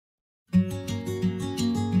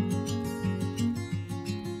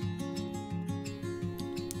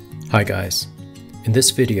Hi guys, in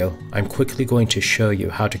this video I'm quickly going to show you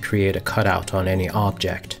how to create a cutout on any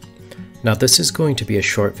object. Now this is going to be a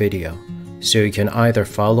short video, so you can either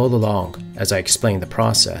follow along as I explain the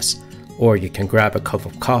process, or you can grab a cup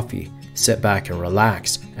of coffee, sit back and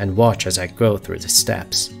relax and watch as I go through the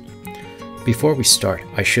steps. Before we start,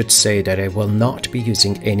 I should say that I will not be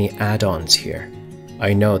using any add-ons here.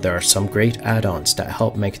 I know there are some great add-ons that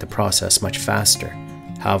help make the process much faster.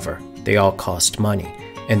 However, they all cost money,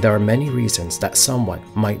 and there are many reasons that someone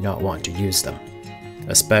might not want to use them,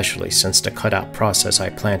 especially since the cutout process I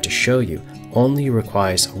plan to show you only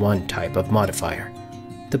requires one type of modifier,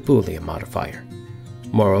 the boolean modifier.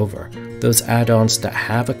 Moreover, those add-ons that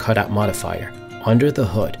have a cutout modifier under the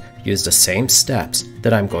hood use the same steps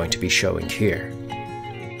that I'm going to be showing here.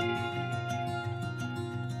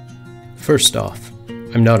 First off,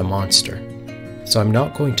 I'm not a monster, so I'm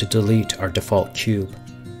not going to delete our default cube.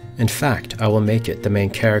 In fact, I will make it the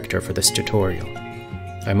main character for this tutorial.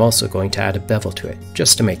 I'm also going to add a bevel to it,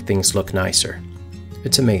 just to make things look nicer.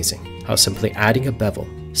 It's amazing how simply adding a bevel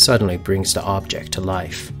suddenly brings the object to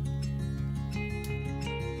life.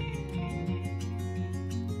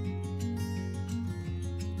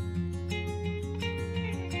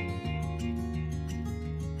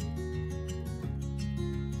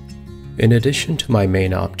 In addition to my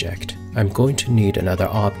main object, I'm going to need another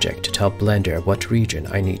object to tell Blender what region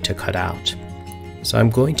I need to cut out. So I'm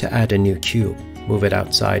going to add a new cube, move it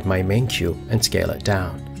outside my main cube and scale it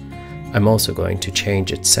down. I'm also going to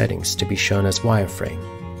change its settings to be shown as wireframe.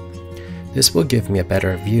 This will give me a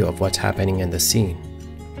better view of what's happening in the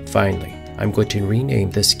scene. Finally, I'm going to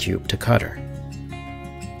rename this cube to Cutter.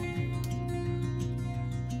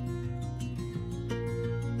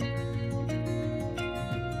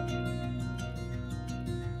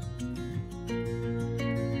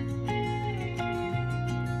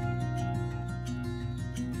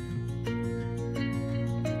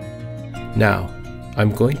 Now,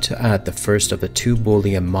 I'm going to add the first of the two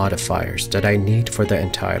boolean modifiers that I need for the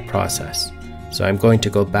entire process. So I'm going to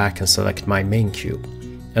go back and select my main cube,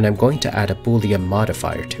 and I'm going to add a boolean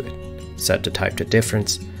modifier to it. Set the type to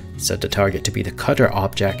difference, set the target to be the cutter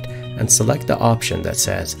object, and select the option that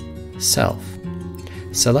says self.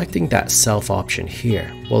 Selecting that self option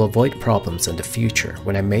here will avoid problems in the future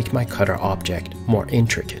when I make my cutter object more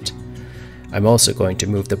intricate. I'm also going to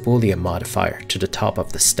move the boolean modifier to the top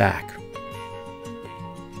of the stack.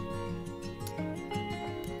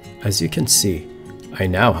 As you can see, I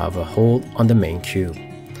now have a hole on the main cube.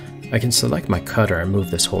 I can select my cutter and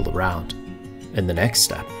move this hole around. In the next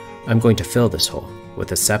step, I'm going to fill this hole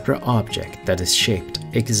with a separate object that is shaped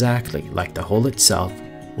exactly like the hole itself,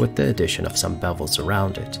 with the addition of some bevels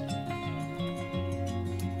around it.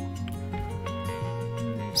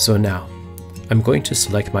 So now, I'm going to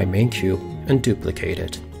select my main cube and duplicate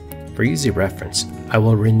it. For easy reference, I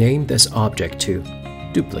will rename this object to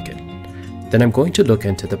duplicate. Then I'm going to look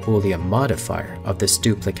into the boolean modifier of this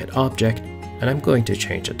duplicate object, and I'm going to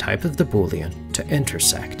change the type of the boolean to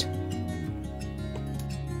intersect.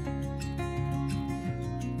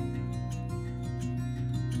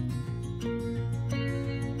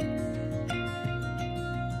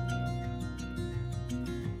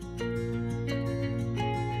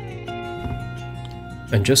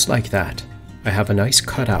 And just like that, I have a nice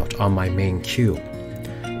cutout on my main cube.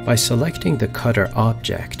 By selecting the cutter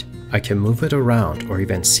object, I can move it around or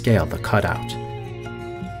even scale the cutout.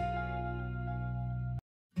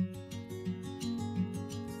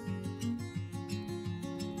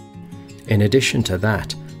 In addition to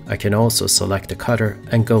that, I can also select the cutter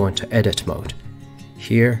and go into edit mode.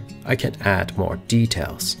 Here, I can add more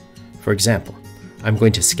details. For example, I'm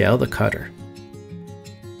going to scale the cutter.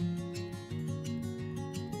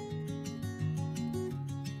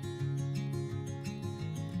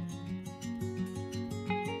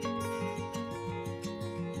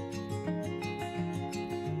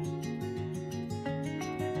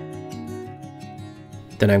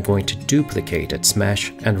 Then I'm going to duplicate its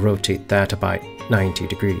mesh and rotate that about 90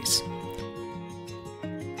 degrees.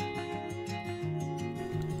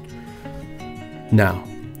 Now,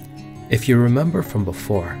 if you remember from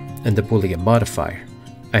before, in the boolean modifier,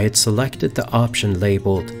 I had selected the option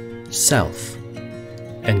labeled self,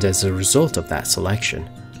 and as a result of that selection,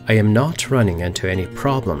 I am not running into any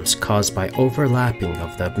problems caused by overlapping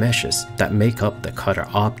of the meshes that make up the cutter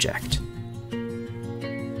object.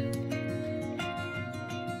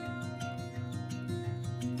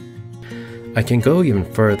 I can go even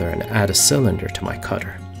further and add a cylinder to my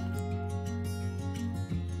cutter.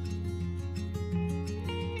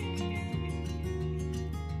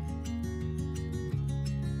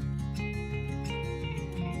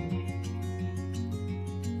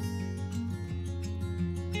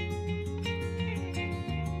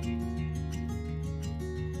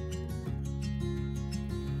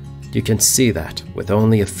 You can see that with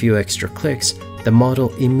only a few extra clicks, the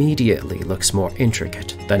model immediately looks more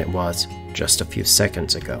intricate than it was just a few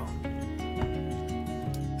seconds ago.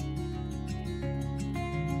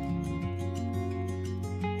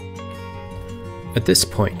 At this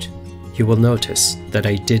point, you will notice that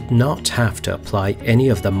I did not have to apply any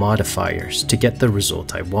of the modifiers to get the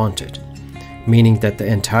result I wanted, meaning that the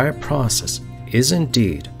entire process is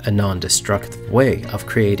indeed a non-destructive way of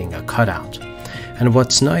creating a cutout. And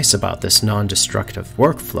what's nice about this non-destructive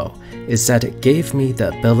workflow is that it gave me the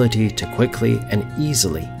ability to quickly and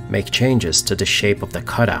easily make changes to the shape of the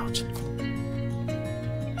cutout.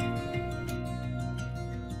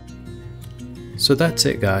 So that's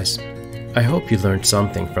it, guys. I hope you learned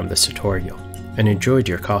something from this tutorial and enjoyed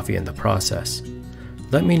your coffee in the process.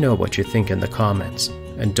 Let me know what you think in the comments,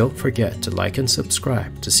 and don't forget to like and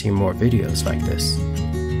subscribe to see more videos like this.